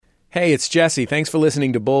Hey, it's Jesse. Thanks for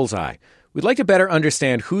listening to Bullseye. We'd like to better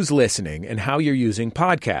understand who's listening and how you're using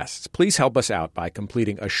podcasts. Please help us out by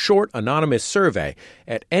completing a short anonymous survey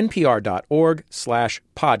at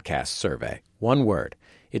npr.org/podcast survey. One word.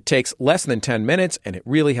 It takes less than 10 minutes, and it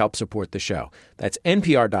really helps support the show. That's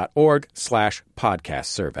npr.org/podcast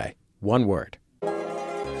survey. One word.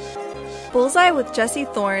 Bullseye with Jesse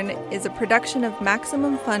Thorne is a production of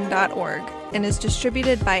MaximumFun.org and is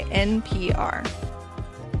distributed by NPR.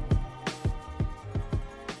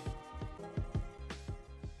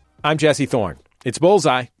 I'm Jesse Thorne. It's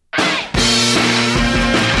Bullseye.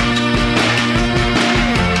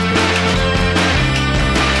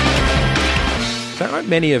 There aren't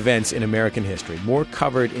many events in American history more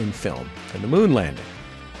covered in film than the moon landing.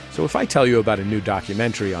 So if I tell you about a new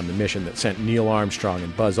documentary on the mission that sent Neil Armstrong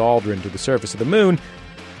and Buzz Aldrin to the surface of the moon,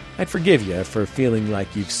 I'd forgive you for feeling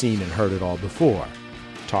like you've seen and heard it all before.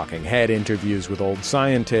 Talking head interviews with old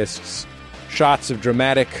scientists, shots of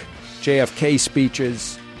dramatic JFK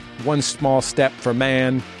speeches, one small step for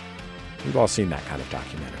man. We've all seen that kind of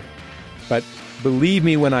documentary. But believe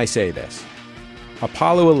me when I say this,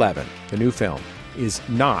 Apollo 11, the new film, is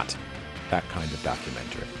not that kind of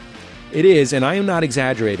documentary. It is, and I am not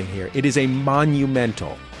exaggerating here, it is a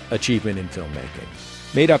monumental achievement in filmmaking,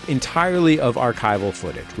 made up entirely of archival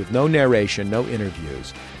footage, with no narration, no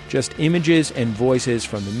interviews, just images and voices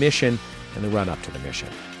from the mission and the run-up to the mission.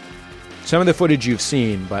 Some of the footage you've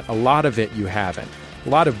seen, but a lot of it you haven't. A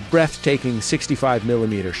lot of breathtaking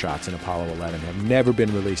 65mm shots in Apollo 11 have never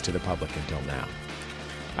been released to the public until now.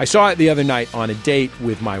 I saw it the other night on a date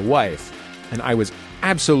with my wife, and I was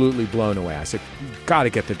absolutely blown away. I said, got to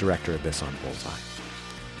get the director of this on Bullseye.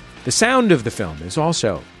 The sound of the film is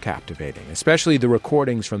also captivating, especially the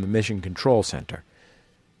recordings from the Mission Control Center.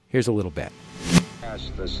 Here's a little bit.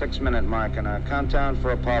 The 6-minute mark in our countdown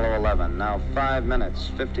for Apollo 11. Now 5 minutes,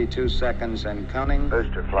 52 seconds and counting.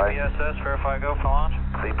 Booster flight. CPSS, verify go for launch.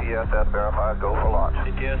 CPSS, verify go for launch.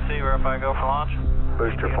 CTSC, verify go for launch.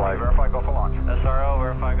 Booster flight. Verify go for launch. SRO,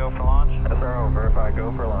 verify go for launch. SRO, verify go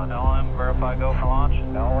for launch. LM, verify go for launch.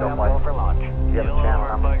 LM, go for launch. You have a channel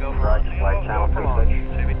verify go for launch. Flight channel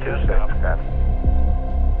 26. 26.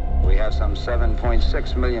 We have some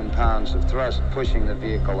 7.6 million pounds of thrust pushing the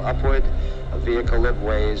vehicle upward, a vehicle that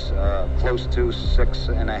weighs close to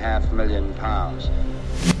 6.5 million pounds.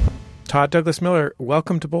 Todd Douglas Miller,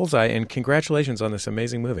 welcome to Bullseye, and congratulations on this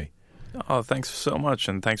amazing movie. Oh, thanks so much,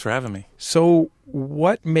 and thanks for having me. So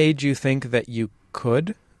what made you think that you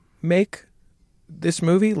could make this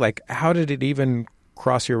movie? Like, how did it even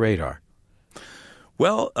cross your radar?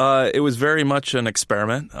 Well, it was very much an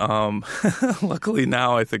experiment. Luckily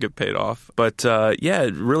now I think it paid off. But yeah,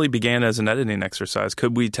 it really began as an editing exercise.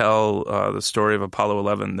 Could we tell the story of Apollo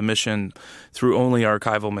 11, the mission, through only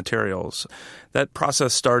archival materials? That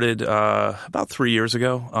process started about 3 years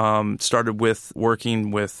ago. Started with working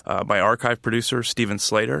with my archive producer, Stephen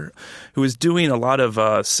Slater, who was doing a lot of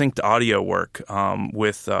synced audio work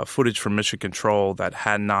with footage from Mission Control that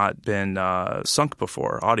had not been sunk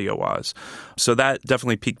before, audio-wise. So that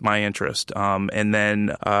definitely piqued my interest. And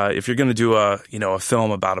then if you're going to do a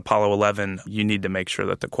film about Apollo 11, you need to make sure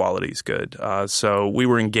that the quality is good. So we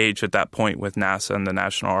were engaged at that point with NASA and the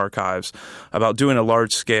National Archives about doing a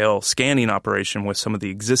large-scale scanning operation with some of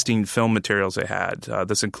the existing film materials they had.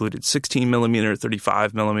 This included 16mm,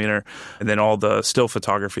 35mm, and then all the still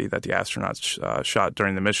photography that the astronauts shot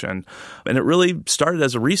during the mission. And it really started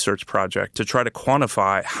as a research project to try to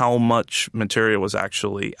quantify how much material was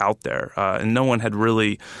actually out there. And no one had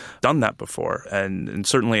really done that before. And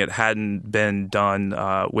certainly it hadn't been done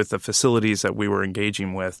with the facilities that we were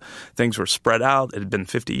engaging with. Things were spread out. It had been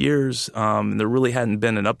 50 years. And there really hadn't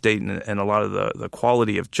been an update in a lot of the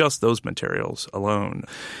quality of just those materials alone.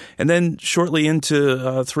 And then shortly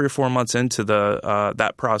into 3 or 4 months into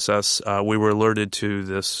that process, we were alerted to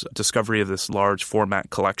this discovery of this large format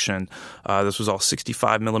collection. This was all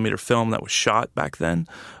 65mm film that was shot back then,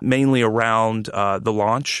 mainly around the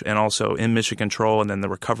launch and also in Mission Control and then the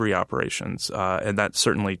recovery operations. And that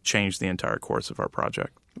certainly changed the entire course of our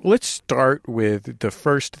project. Let's start with the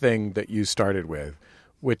first thing that you started with,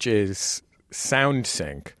 which is sound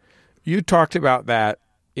sync. You talked about that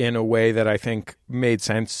in a way that I think made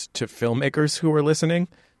sense to filmmakers who were listening.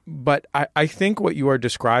 But I think what you are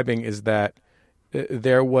describing is that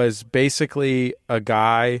there was basically a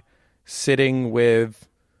guy sitting with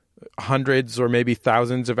hundreds or maybe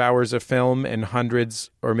thousands of hours of film and hundreds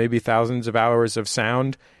or maybe thousands of hours of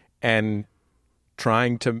sound and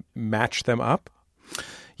trying to match them up?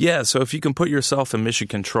 Yeah, so if you can put yourself in mission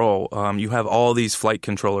control, you have all these flight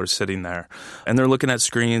controllers sitting there, and they're looking at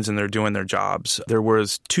screens and they're doing their jobs. There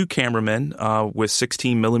was 2 cameramen with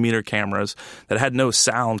 16-millimeter cameras that had no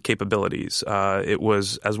sound capabilities. It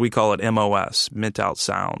was, as we call it, MOS, mint out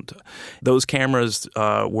sound. Those cameras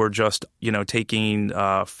were just, taking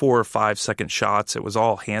 4 or 5 second shots. It was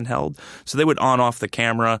all handheld. So they would on off the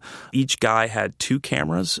camera. Each guy had 2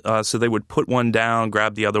 cameras, so they would put one down,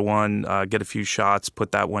 grab the other one, get a few shots,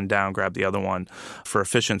 put that one down, grab the other one for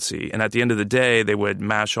efficiency. And at the end of the day, they would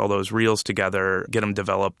mash all those reels together, get them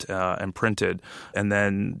developed and printed. And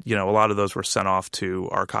then, a lot of those were sent off to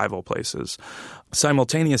archival places.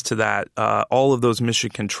 Simultaneous to that, all of those mission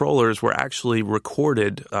controllers were actually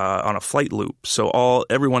recorded on a flight loop. So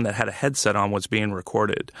everyone that had a headset on was being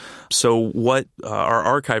recorded. So what our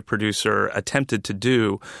archive producer attempted to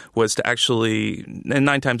do was to actually, and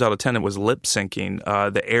 9 times out of 10 it was lip syncing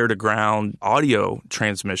the air-to-ground audio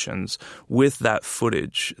transmissions with that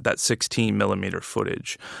footage, that 16-millimeter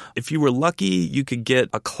footage. If you were lucky, you could get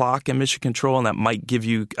a clock in mission control, and that might give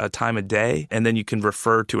you a time of day, and then you can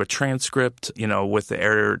refer to a transcript, with the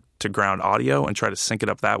air-to-ground audio and try to sync it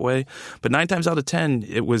up that way. But 9 times out of 10,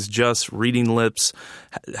 it was just reading lips,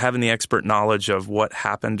 having the expert knowledge of what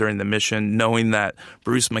happened during the mission, knowing that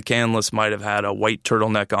Bruce McCandless might have had a white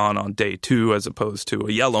turtleneck on day 2 as opposed to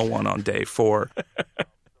a yellow one on day 4.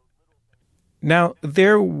 Now,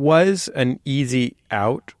 there was an easy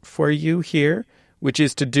out for you here, which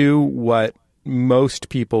is to do what most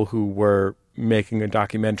people who were making a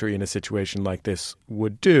documentary in a situation like this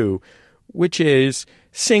would do, which is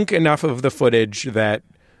sync enough of the footage that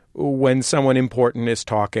when someone important is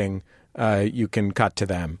talking, you can cut to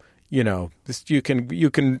them. You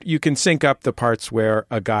can sync up the parts where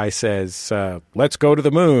a guy says, "Let's go to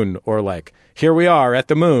the moon," or like, "Here we are at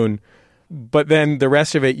the moon." But then the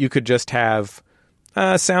rest of it, you could just have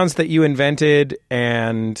sounds that you invented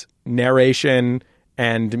and narration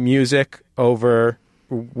and music over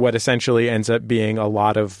what essentially ends up being a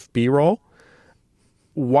lot of B-roll.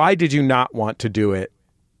 Why did you not want to do it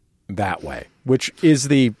that way, which is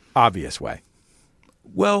the obvious way?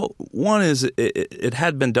 Well, one is it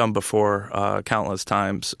had been done before countless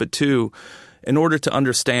times, but 2, in order to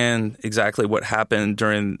understand exactly what happened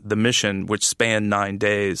during the mission, which spanned 9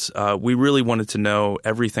 days, we really wanted to know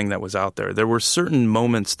everything that was out there. There were certain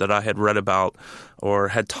moments that I had read about or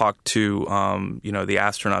had talked to, the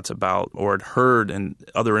astronauts about or had heard in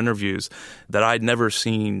other interviews that I'd never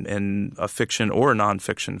seen in a fiction or a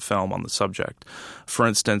nonfiction film on the subject. For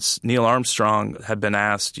instance, Neil Armstrong had been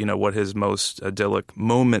asked, what his most idyllic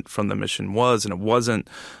moment from the mission was, and it wasn't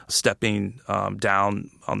stepping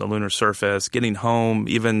down on the lunar surface, getting home,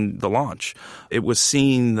 even the launch. It was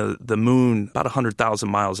seeing the moon about 100,000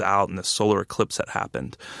 miles out and the solar eclipse had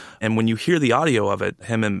happened. And when you hear the audio of it,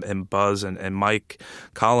 him and Buzz and Mike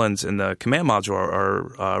Collins in the command module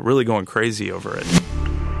are really going crazy over it.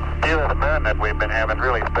 The view of the moon that we've been having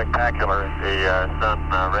really spectacular. The sun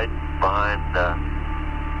right behind the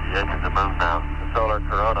edge of the moon now. The solar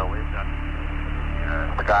corona we've got.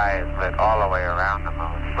 The sky is lit all the way around the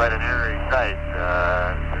moon. Quite an eerie sight.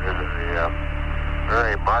 There's a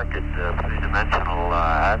very marked three-dimensional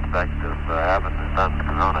aspect of having the sun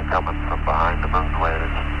corona coming from behind the moon the way it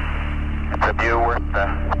is. It's a view worth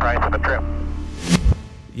the price of the trip.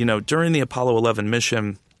 During the Apollo 11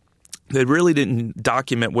 mission, they really didn't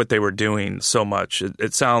document what they were doing so much.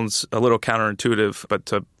 It sounds a little counterintuitive, but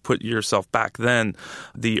to put yourself back then,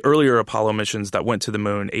 the earlier Apollo missions that went to the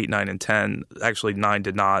moon, 8, 9, and 10, actually 9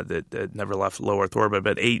 did not, it never left low Earth orbit,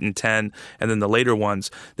 but 8 and 10, and then the later ones,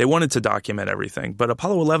 they wanted to document everything. But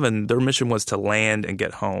Apollo 11, their mission was to land and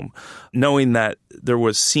get home. Knowing that there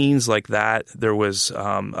was scenes like that, there was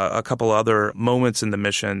a couple other moments in the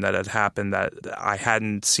mission that had happened that I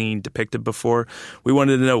hadn't seen depicted before, we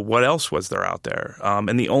wanted to know what else was there out there.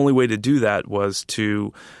 And the only way to do that was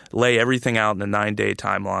to lay everything out in a 9-day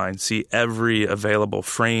timeline, see every available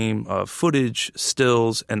frame of footage,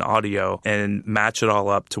 stills, and audio, and match it all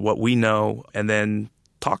up to what we know, and then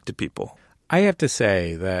talk to people. I have to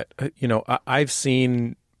say that, I've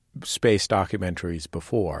seen space documentaries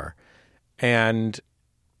before, and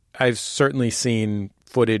I've certainly seen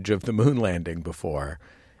footage of the moon landing before.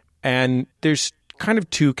 And there's kind of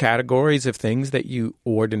 2 categories of things that you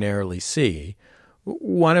ordinarily see.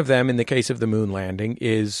 One of them, in the case of the moon landing,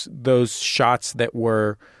 is those shots that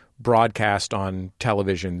were broadcast on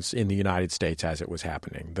televisions in the United States as it was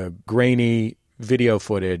happening. The grainy video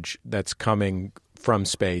footage that's coming from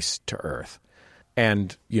space to Earth.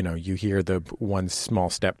 And, you hear the one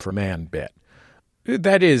small step for man bit.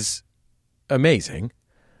 That is amazing.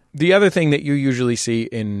 The other thing that you usually see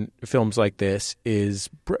in films like this is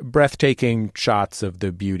breathtaking shots of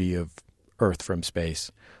the beauty of Earth from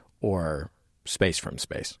space or space from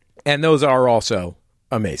space. And those are also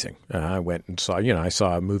amazing. I went and saw, I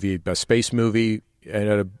saw a space movie at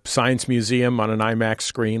a science museum on an IMAX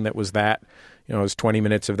screen that was that. It was 20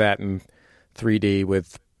 minutes of that in 3D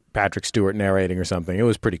with Patrick Stewart narrating or something. It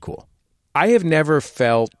was pretty cool. I have never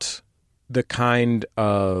felt the kind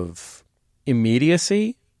of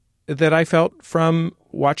immediacy that I felt from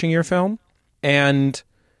watching your film. And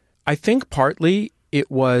I think partly it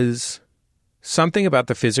was something about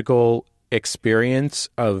the physical experience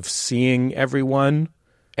of seeing everyone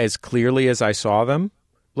as clearly as I saw them,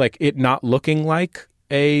 like it not looking like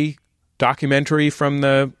a documentary from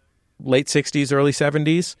the late 60s, early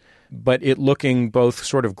 70s, but it looking both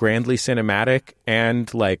sort of grandly cinematic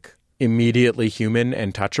and like immediately human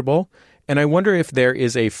and touchable. And I wonder if there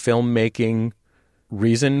is a filmmaking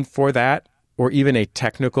reason for that, or even a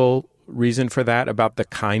technical reason for that, about the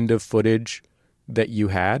kind of footage that you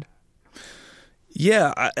had.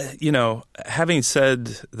 Yeah, having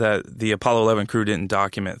said that the Apollo 11 crew didn't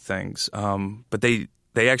document things, but they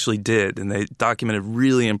actually did, and they documented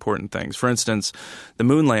really important things. For instance, the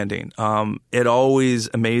moon landing. It always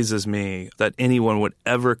amazes me that anyone would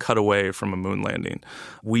ever cut away from a moon landing.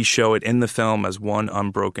 We show it in the film as one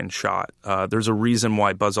unbroken shot. There's a reason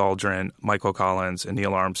why Buzz Aldrin, Michael Collins, and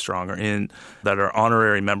Neil Armstrong are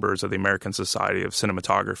honorary members of the American Society of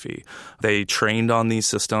Cinematography. They trained on these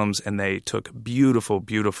systems, and they took beautiful,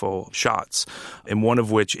 beautiful shots, and one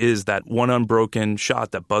of which is that one unbroken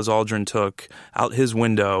shot that Buzz Aldrin took out his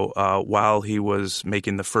window while he was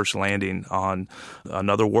making the first landing on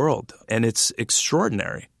another world. And it's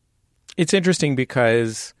extraordinary. It's interesting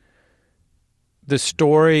because the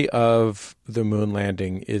story of the moon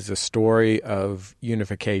landing is a story of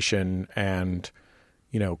unification and,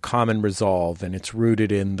 common resolve. And it's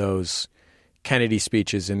rooted in those Kennedy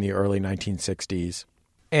speeches in the early 1960s.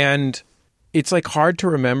 And it's like hard to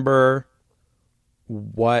remember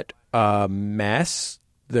what a mess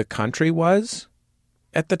the country was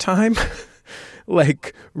at the time.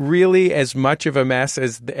 Like really as much of a mess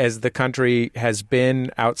as the country has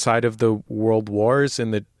been outside of the world wars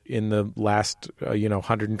in the last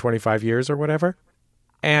 125 years or whatever.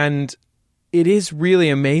 And it is really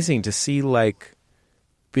amazing to see like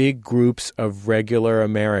big groups of regular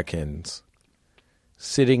Americans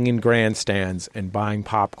sitting in grandstands and buying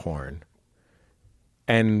popcorn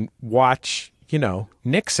and watch,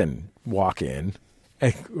 Nixon walk in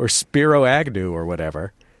or Spiro Agnew or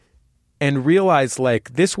whatever, and realize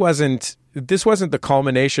like this wasn't the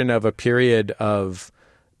culmination of a period of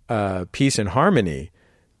peace and harmony.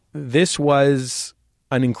 This was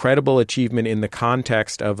an incredible achievement in the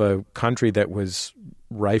context of a country that was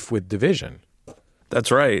rife with division. That's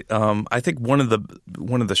right. I think one of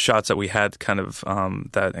the shots that we had kind of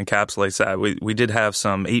that encapsulates that, we did have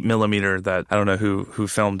some 8mm that I don't know who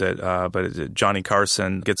filmed it, but Johnny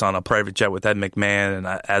Carson gets on a private jet with Ed McMahon and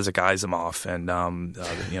Isaac Asimov, and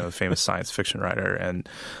the famous science fiction writer, and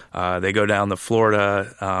they go down to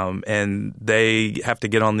Florida, and they have to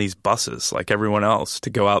get on these buses like everyone else to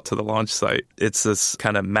go out to the launch site. It's this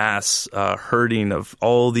kind of mass herding of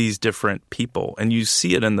all these different people, and you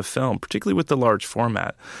see it in the film, particularly with the large format.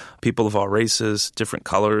 People of all races, different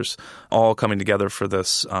colors, all coming together for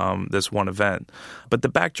this one event. But the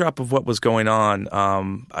backdrop of what was going on,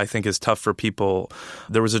 I think, is tough for people.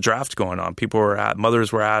 There was a draft going on.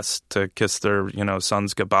 Mothers were asked to kiss their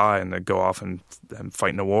sons goodbye and to go off and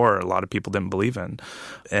fight in a war a lot of people didn't believe in.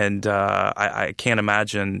 And I can't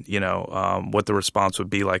imagine what the response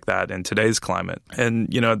would be like that in today's climate. And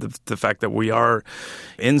the fact that we are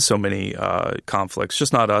in so many conflicts,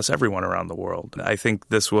 just not us, everyone around the world. I think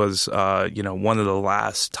this was one of the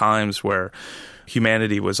last times where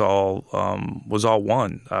humanity was all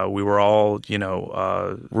one. We were all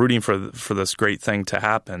rooting for this great thing to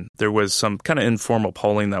happen. There was some kind of informal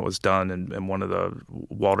polling that was done in one of the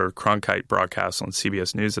Walter Cronkite broadcasts on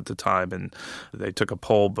CBS News at the time, and they took a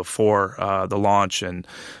poll before the launch, and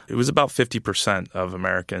it was about 50% of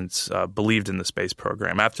Americans believed in the space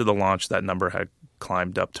program. After the launch, that number had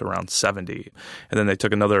climbed up to around 70. And then they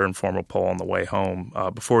took another informal poll on the way home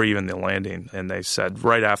before even the landing, and they said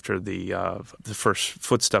right after the first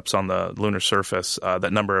footsteps on the lunar surface,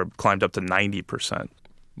 that number climbed up to 90%.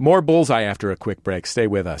 More Bullseye after a quick break. Stay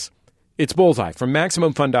with us. It's Bullseye from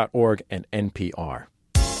MaximumFun.org and NPR.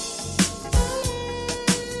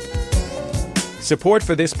 Support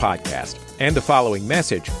for this podcast and the following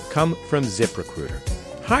message come from ZipRecruiter.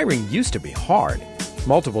 Hiring used to be hard.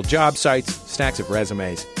 Multiple job sites, stacks of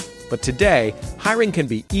resumes. But today, hiring can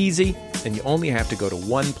be easy, and you only have to go to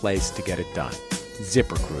one place to get it done: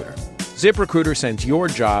 ZipRecruiter. ZipRecruiter sends your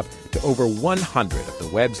job to over 100 of the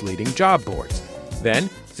web's leading job boards. Then,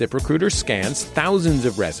 ZipRecruiter scans thousands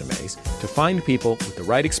of resumes to find people with the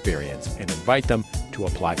right experience and invite them to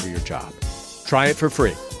apply for your job. Try it for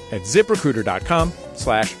free at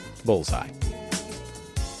ZipRecruiter.com/bullseye.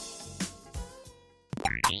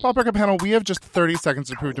 Pop Record Panel, we have just 30 seconds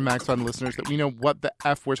to prove to Max Fun listeners that we know what the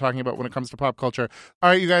F we're talking about when it comes to pop culture. All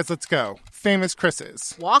right, you guys, let's go. Famous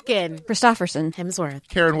Chris's. Walken. Christopherson. Hemsworth.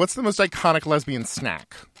 Karen, what's the most iconic lesbian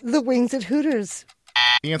snack? The wings at Hooters.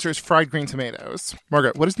 The answer is fried green tomatoes.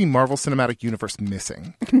 Margaret, what is the Marvel Cinematic Universe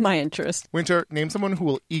missing? My interest. Winter, name someone who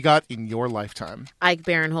will EGOT in your lifetime. Ike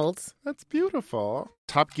Barinholtz. That's beautiful.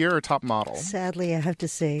 Top Gear or Top Model? Sadly, I have to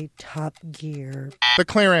say Top Gear. The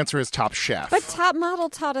clear answer is Top Chef. But Top Model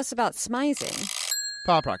taught us about smizing.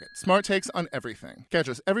 Pop Rocket, smart takes on everything. Catch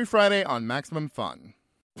us every Friday on Maximum Fun.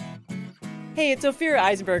 Hey, it's Ophira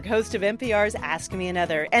Eisenberg, host of NPR's Ask Me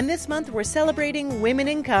Another, and this month we're celebrating women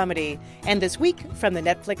in comedy. And this week, from the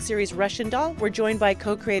Netflix series Russian Doll, we're joined by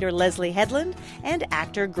co-creator Leslie Headland and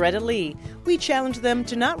actor Greta Lee. We challenge them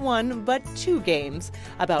to not one, but two games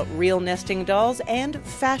about real nesting dolls and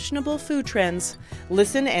fashionable food trends.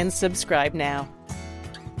 Listen and subscribe now.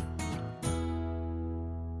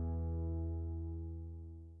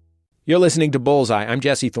 You're listening to Bullseye. I'm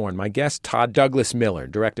Jesse Thorne. My guest, Todd Douglas Miller,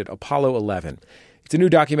 directed Apollo 11. It's a new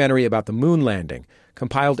documentary about the moon landing,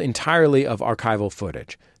 compiled entirely of archival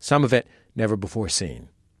footage, some of it never before seen.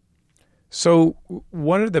 So,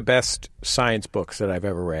 one of the best science books that I've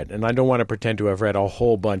ever read, and I don't want to pretend to have read a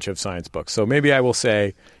whole bunch of science books, so maybe I will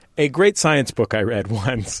say a great science book I read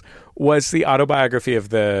once was the autobiography of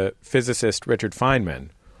the physicist Richard Feynman.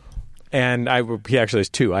 And he actually has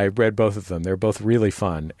two. I read both of them. They're both really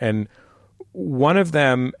fun. And one of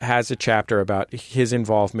them has a chapter about his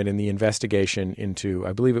involvement in the investigation into,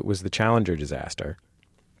 I believe it was the Challenger disaster.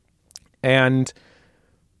 And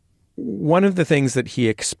one of the things that he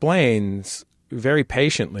explains very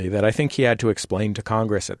patiently that I think he had to explain to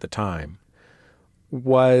Congress at the time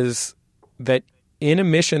was that in a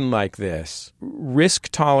mission like this, risk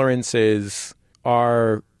tolerances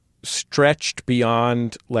are stretched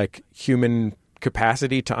beyond like human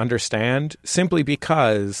capacity to understand, simply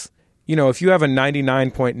because, you know, if you have a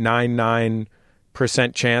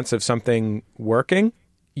 99.99% chance of something working,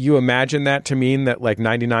 you imagine that to mean that like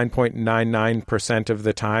 99.99% of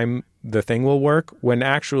the time the thing will work, when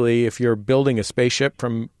actually if you're building a spaceship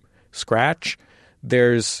from scratch,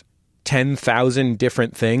 there's 10,000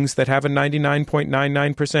 different things that have a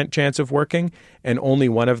 99.99% chance of working, and only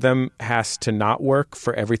one of them has to not work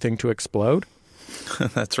for everything to explode.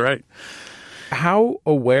 That's right. How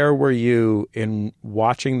aware were you in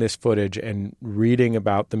watching this footage and reading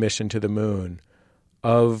about the mission to the moon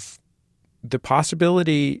of the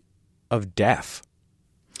possibility of death?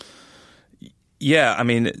 Yeah, I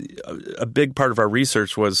mean, a big part of our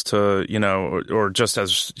research was to, or just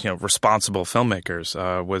as, responsible filmmakers,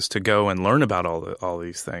 was to go and learn about all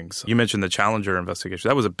these things. You mentioned the Challenger investigation.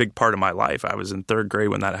 That was a big part of my life. I was in third grade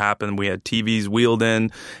when that happened. We had TVs wheeled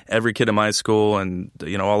in. Every kid in my school and,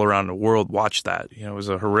 all around the world watched that. It was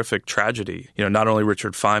a horrific tragedy. Not only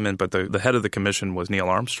Richard Feynman, but the head of the commission was Neil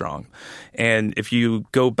Armstrong. And if you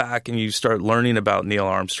go back and you start learning about Neil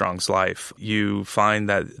Armstrong's life, you find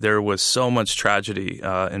that there was so much tragedy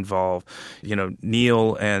involved.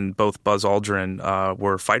 Neil and both Buzz Aldrin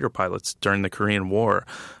were fighter pilots during the Korean War.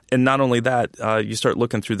 And not only that, you start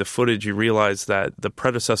looking through the footage, you realize that the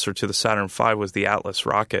predecessor to the Saturn V was the Atlas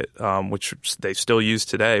rocket, which they still use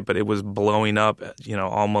today, but it was blowing up,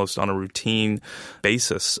 almost on a routine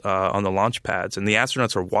basis on the launch pads. And the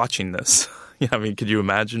astronauts are watching this. I mean, could you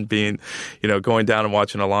imagine being, going down and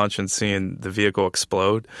watching a launch and seeing the vehicle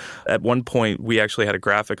explode? At one point, we actually had a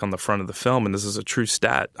graphic on the front of the film, and this is a true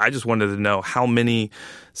stat. I just wanted to know how many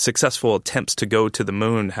successful attempts to go to the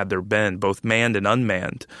moon had there been, both manned and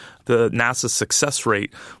unmanned. The NASA success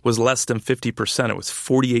rate was less than 50%. It was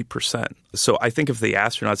 48%. So I think if the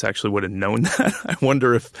astronauts actually would have known that, I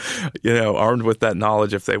wonder if, armed with that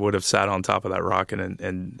knowledge, if they would have sat on top of that rocket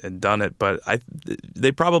and done it. But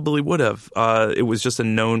they probably would have. It was just a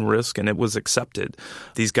known risk, and it was accepted.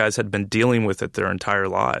 These guys had been dealing with it their entire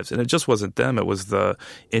lives. And it just wasn't them. It was the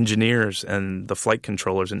engineers and the flight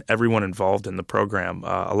controllers and everyone involved in the program.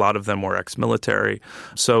 A lot of them were ex-military.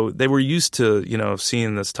 So they were used to,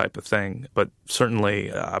 seeing this type of the thing. But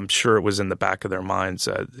certainly, I'm sure it was in the back of their minds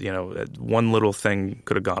that, one little thing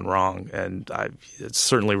could have gone wrong. And it's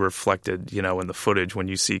certainly reflected, in the footage when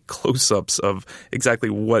you see close-ups of exactly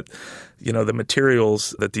what, the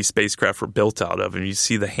materials that these spacecraft were built out of. And you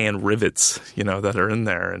see the hand rivets, that are in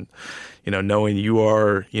there. And, knowing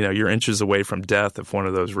you're inches away from death if one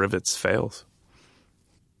of those rivets fails.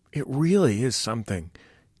 It really is something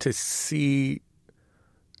to see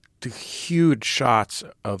the huge shots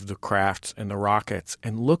of the crafts and the rockets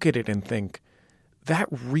and look at it and think, that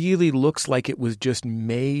really looks like it was just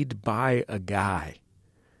made by a guy.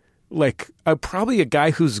 Like probably a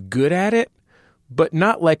guy who's good at it, but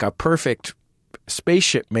not like a perfect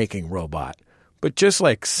spaceship making robot, but just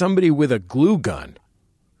like somebody with a glue gun.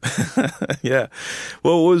 Yeah.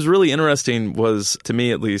 Well, what was really interesting was, to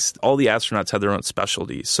me at least, all the astronauts had their own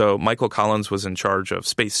specialties. So Michael Collins was in charge of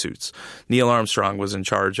spacesuits. Neil Armstrong was in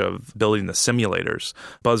charge of building the simulators.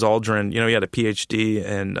 Buzz Aldrin, he had a PhD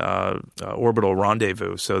in orbital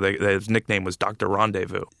rendezvous, so his nickname was Dr.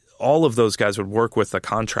 Rendezvous. All of those guys would work with the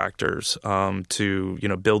contractors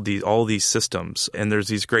to, build all these systems. And there's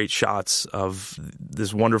these great shots of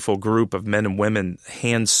this wonderful group of men and women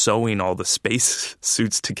hand sewing all the space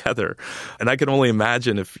suits together. And I can only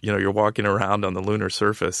imagine if, you're walking around on the lunar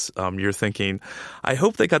surface, you're thinking, I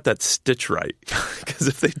hope they got that stitch right. Because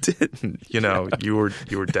if they didn't, you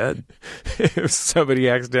were dead. If somebody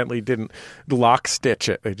accidentally didn't lock stitch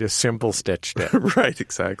it, they just simple stitched it. Right,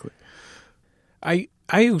 exactly.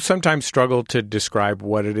 I sometimes struggle to describe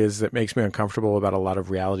what it is that makes me uncomfortable about a lot of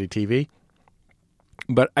reality TV.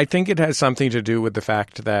 But I think it has something to do with the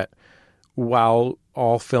fact that while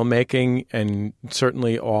all filmmaking and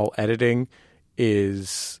certainly all editing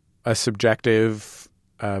is a subjective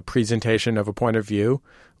presentation of a point of view,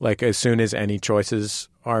 like as soon as any choices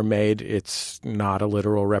are made, it's not a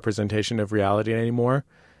literal representation of reality anymore.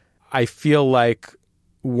 I feel like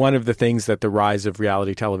one of the things that the rise of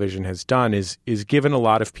reality television has done is given a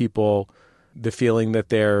lot of people the feeling that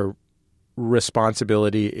their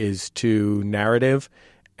responsibility is to narrative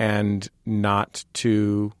and not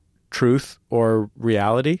to truth or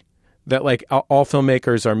reality. That like all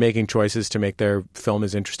filmmakers are making choices to make their film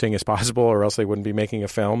as interesting as possible, or else they wouldn't be making a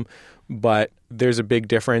film. But there's a big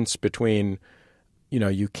difference between,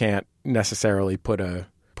 you can't necessarily put a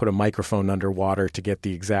microphone underwater to get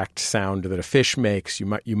the exact sound that a fish makes.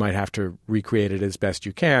 You might have to recreate it as best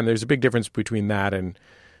you can. There's a big difference between that and,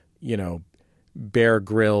 Bear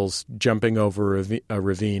Grylls jumping over a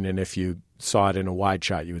ravine, and if you saw it in a wide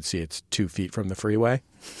shot, you would see it's 2 feet from the freeway.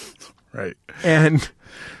 Right. And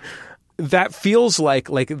that feels like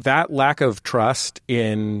that lack of trust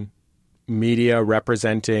in media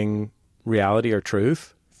representing reality or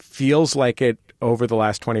truth feels like it over the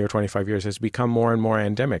last 20 or 25 years has become more and more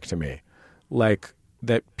endemic to me. Like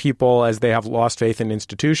that people, as they have lost faith in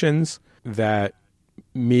institutions, that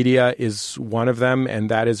media is one of them, and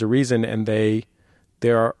that is a reason. And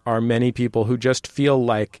there are many people who just feel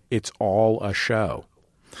like it's all a show.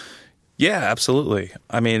 Yeah, absolutely.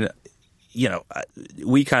 I mean,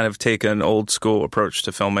 we kind of take an old school approach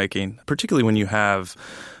to filmmaking, particularly when you have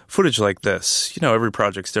footage like this. Every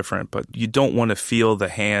project's different, but you don't want to feel the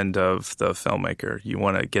hand of the filmmaker. You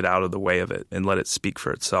want to get out of the way of it and let it speak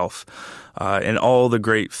for itself. And all the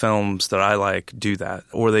great films that I like do that,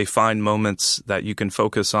 or they find moments that you can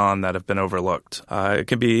focus on that have been overlooked. It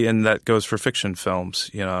can be, and that goes for fiction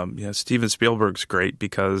films. Steven Spielberg's great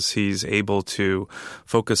because he's able to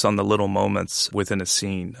focus on the little moments within a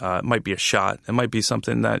scene. It might be a shot. It might be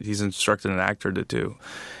something that he's instructed an actor to do.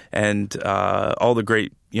 And all the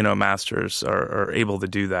great, masters are able to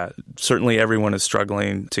do that. Certainly everyone is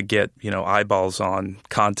struggling to get, eyeballs on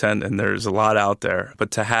content, and there's a lot out there.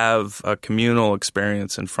 But to have a communal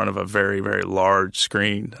experience in front of a very, very large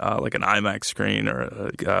screen, like an IMAX screen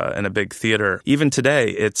or in a big theater, even today,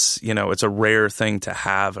 it's a rare thing to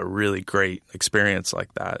have a really great experience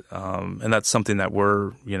like that. And that's something that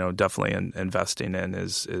we're, definitely investing in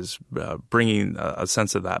is bringing a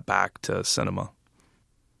sense of that back to cinema.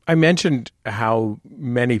 I mentioned how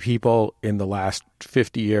many people in the last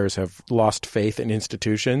 50 years have lost faith in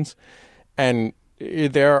institutions. And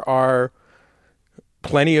there are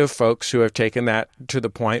plenty of folks who have taken that to the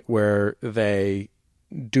point where they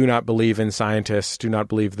do not believe in scientists, do not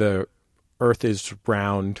believe the Earth is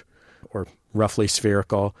round or roughly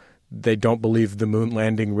spherical. They don't believe the moon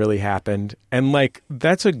landing really happened. And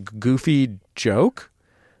that's a goofy joke.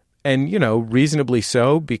 And, reasonably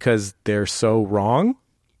so, because they're so wrong.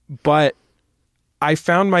 But I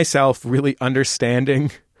found myself really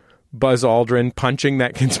understanding Buzz Aldrin punching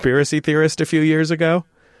that conspiracy theorist a few years ago.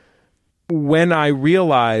 when I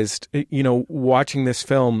realized, watching this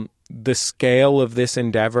film, the scale of this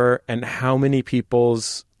endeavor and how many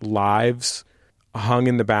people's lives hung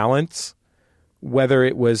in the balance, whether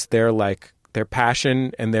it was their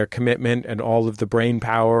passion and their commitment and all of the brain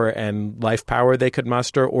power and life power they could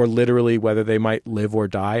muster, or literally whether they might live or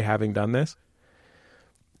die having done this.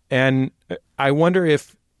 And I wonder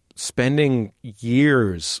if spending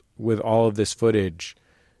years with all of this footage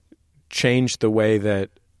changed the way that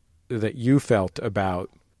you felt about,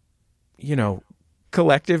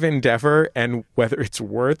 collective endeavor and whether it's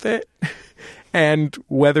worth it and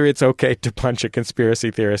whether it's okay to punch a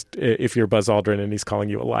conspiracy theorist if you're Buzz Aldrin and he's calling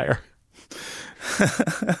you a liar.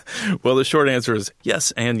 Well, the short answer is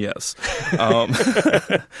yes and yes.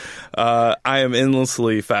 I am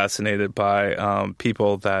endlessly fascinated by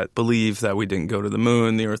people that believe that we didn't go to the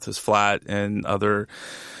moon, the Earth is flat, and other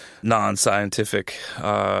non-scientific,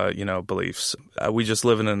 beliefs. We just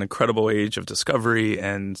live in an incredible age of discovery,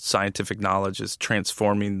 and scientific knowledge is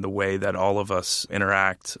transforming the way that all of us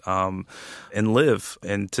interact and live.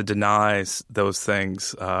 And to deny those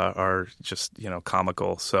things are just,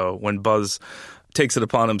 comical. So when Buzz takes it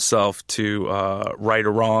upon himself to right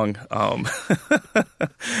or wrong,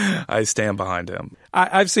 I stand behind him.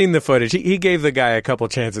 I've seen the footage. He gave the guy a couple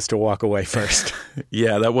chances to walk away first.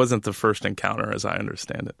 Yeah, that wasn't the first encounter, as I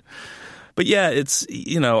understand it. But yeah, it's,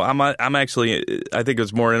 I'm actually, I think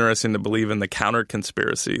it's more interesting to believe in the counter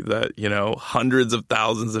conspiracy that, hundreds of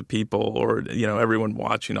thousands of people or, everyone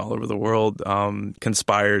watching all over the world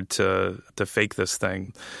conspired to fake this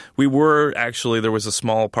thing. There was a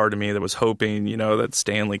small part of me that was hoping, that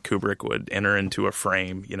Stanley Kubrick would enter into a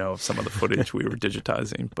frame, of some of the footage we were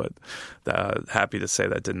digitizing. But happy to say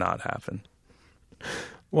that did not happen.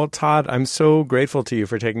 Well, Todd, I'm so grateful to you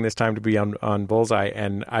for taking this time to be on Bullseye,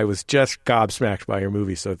 and I was just gobsmacked by your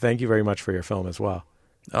movie, so thank you very much for your film as well.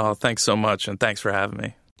 Oh, thanks so much, and thanks for having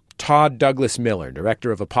me. Todd Douglas Miller,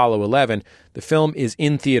 director of Apollo 11. The film is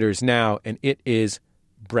in theaters now, and it is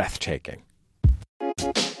breathtaking.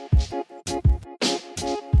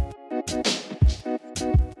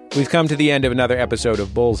 We've come to the end of another episode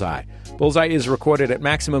of Bullseye. Bullseye is recorded at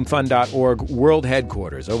MaximumFun.org World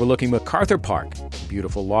Headquarters, overlooking MacArthur Park,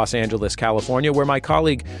 beautiful Los Angeles, California, where my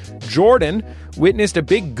colleague Jordan witnessed a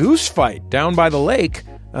big goose fight down by the lake.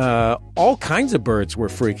 All kinds of birds were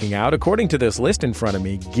freaking out. According to this list in front of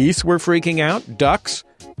me, geese were freaking out, ducks,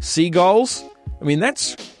 seagulls. I mean,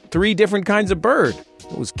 that's 3 different kinds of bird.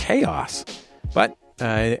 It was chaos. But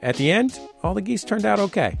at the end, all the geese turned out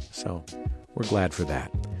okay, so we're glad for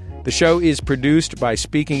that. The show is produced by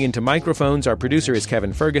Speaking Into Microphones. Our producer is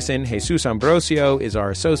Kevin Ferguson. Jesus Ambrosio is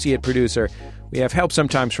our associate producer. We have help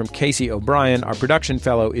sometimes from Casey O'Brien. Our production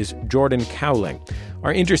fellow is Jordan Cowling.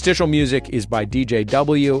 Our interstitial music is by DJ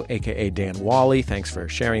W, a.k.a. Dan Wally. Thanks for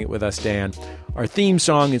sharing it with us, Dan. Our theme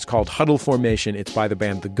song is called Huddle Formation. It's by the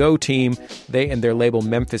band The Go Team. They and their label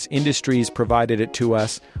Memphis Industries provided it to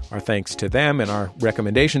us. Our thanks to them and our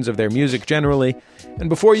recommendations of their music generally. And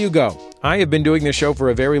before you go, I have been doing this show for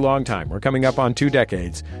a very long time. We're coming up on 2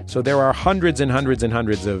 decades. So there are hundreds and hundreds and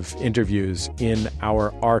hundreds of interviews in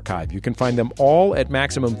our archive. You can find them all at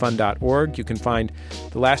MaximumFun.org. You can find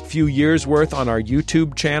the last few years' worth on our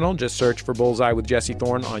YouTube channel. Just search for Bullseye with Jesse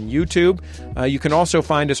Thorne on YouTube. You can also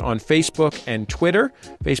find us on Facebook and Twitter,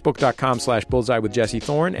 Facebook.com/Bullseye with Jesse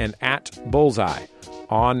Thorne and at Bullseye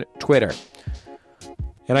on Twitter.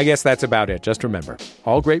 And I guess that's about it. Just remember,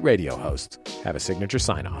 all great radio hosts have a signature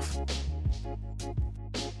sign-off.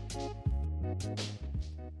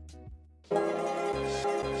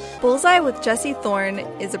 Bullseye with Jesse Thorne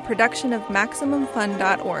is a production of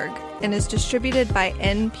MaximumFun.org and is distributed by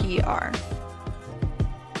NPR.